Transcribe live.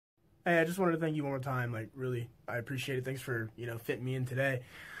Hey, I just wanted to thank you one more time. Like, really, I appreciate it. Thanks for, fitting me in today.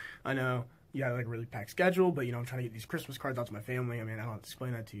 I know you had, like, a really packed schedule, but, I'm trying to get these Christmas cards out to my family. I mean, I don't have to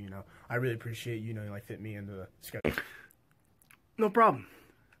explain that to you, I really appreciate you, like, fitting me into the schedule. No problem.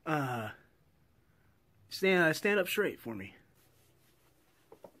 Stand up straight for me.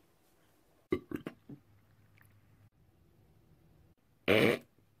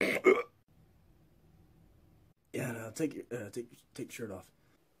 Yeah, no, take your shirt off.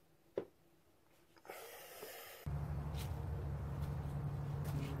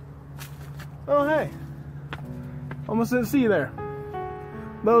 Oh, hey. Almost didn't see you there.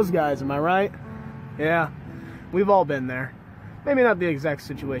 Those guys, am I right? Yeah, we've all been there. Maybe not the exact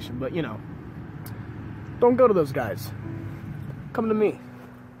situation, but don't go to those guys. Come to me.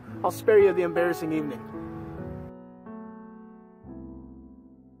 I'll spare you the embarrassing evening.